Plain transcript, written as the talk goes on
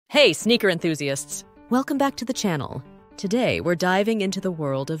Hey, sneaker enthusiasts! Welcome back to the channel. Today, we're diving into the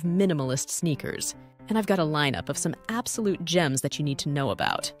world of minimalist sneakers, and I've got a lineup of some absolute gems that you need to know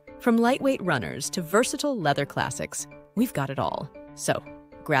about. From lightweight runners to versatile leather classics, we've got it all. So,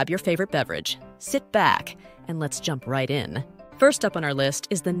 grab your favorite beverage, sit back, and let's jump right in. First up on our list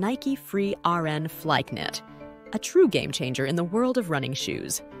is the Nike Free RN Flyknit, a true game changer in the world of running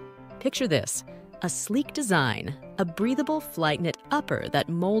shoes. Picture this. A sleek design, a breathable Flyknit upper that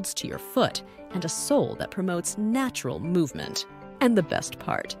molds to your foot, and a sole that promotes natural movement. And the best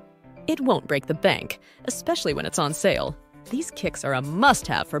part, it won't break the bank, especially when it's on sale. These kicks are a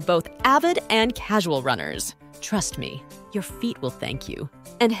must-have for both avid and casual runners. Trust me, your feet will thank you.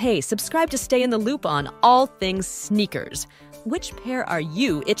 And hey, subscribe to stay in the loop on all things sneakers. Which pair are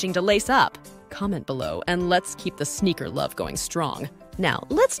you itching to lace up? Comment below and let's keep the sneaker love going strong. Now,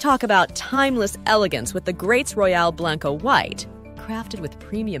 let's talk about timeless elegance with the Greats Royale Blanco White. Crafted with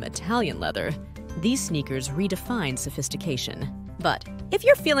premium Italian leather, these sneakers redefine sophistication. But if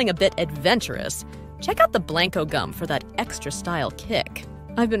you're feeling a bit adventurous, check out the Blanco Gum for that extra style kick.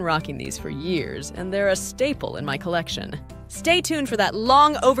 I've been rocking these for years, and they're a staple in my collection. Stay tuned for that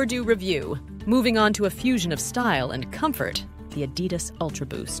long overdue review. Moving on to a fusion of style and comfort, the Adidas Ultra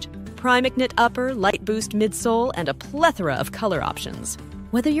Boost. Primic knit upper, light boost midsole, and a plethora of color options.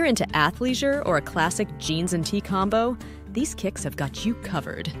 Whether you're into athleisure or a classic jeans and tee combo, these kicks have got you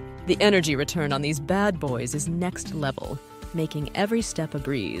covered. The energy return on these bad boys is next level, making every step a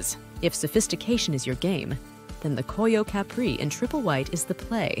breeze. If sophistication is your game, then the Coyo Capri in triple white is the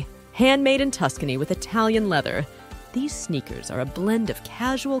play. Handmade in Tuscany with Italian leather, these sneakers are a blend of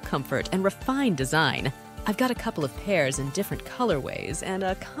casual comfort and refined design. I've got a couple of pairs in different colorways, and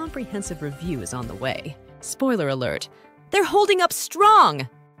a comprehensive review is on the way. Spoiler alert, they're holding up strong!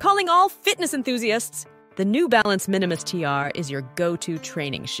 Calling all fitness enthusiasts! The New Balance Minimus TR is your go-to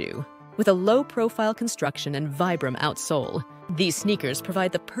training shoe. With a low-profile construction and Vibram outsole, these sneakers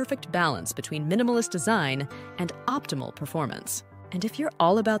provide the perfect balance between minimalist design and optimal performance. And if you're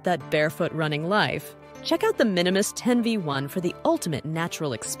all about that barefoot running life, check out the Minimus 10v1 for the ultimate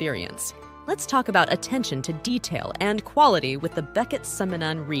natural experience. Let's talk about attention to detail and quality with the Beckett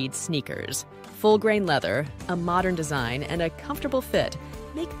Summinan Reed sneakers. Full-grain leather, a modern design, and a comfortable fit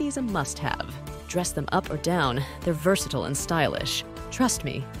make these a must-have. Dress them up or down, they're versatile and stylish. Trust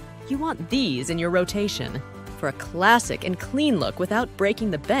me, you want these in your rotation. For a classic and clean look without breaking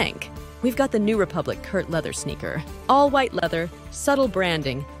the bank, we've got the New Republic Kurt leather sneaker. All white leather, subtle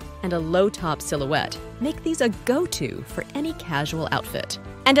branding, and a low-top silhouette make these a go-to for any casual outfit.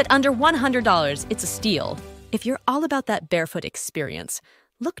 And at under $100, it's a steal. If you're all about that barefoot experience,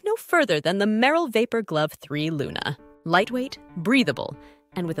 look no further than the Merrell Vapor Glove 3 Luna. Lightweight, breathable,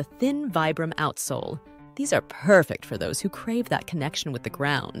 and with a thin Vibram outsole, these are perfect for those who crave that connection with the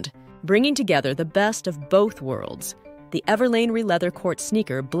ground. Bringing together the best of both worlds, the Everlane Leather Court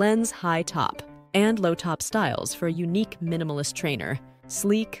sneaker blends high top and low top styles for a unique minimalist trainer.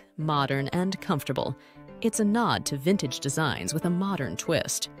 Sleek, modern, and comfortable, it's a nod to vintage designs with a modern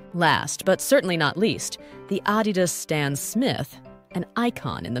twist. Last, but certainly not least, the Adidas Stan Smith, an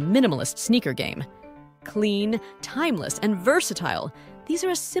icon in the minimalist sneaker game. Clean, timeless, and versatile, these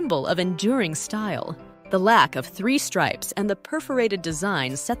are a symbol of enduring style. The lack of 3 stripes and the perforated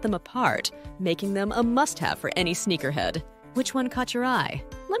design set them apart, making them a must-have for any sneakerhead. Which one caught your eye?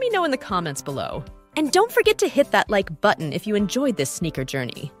 Let me know in the comments below. And don't forget to hit that like button if you enjoyed this sneaker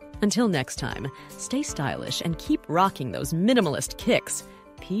journey. Until next time, stay stylish and keep rocking those minimalist kicks.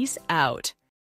 Peace out.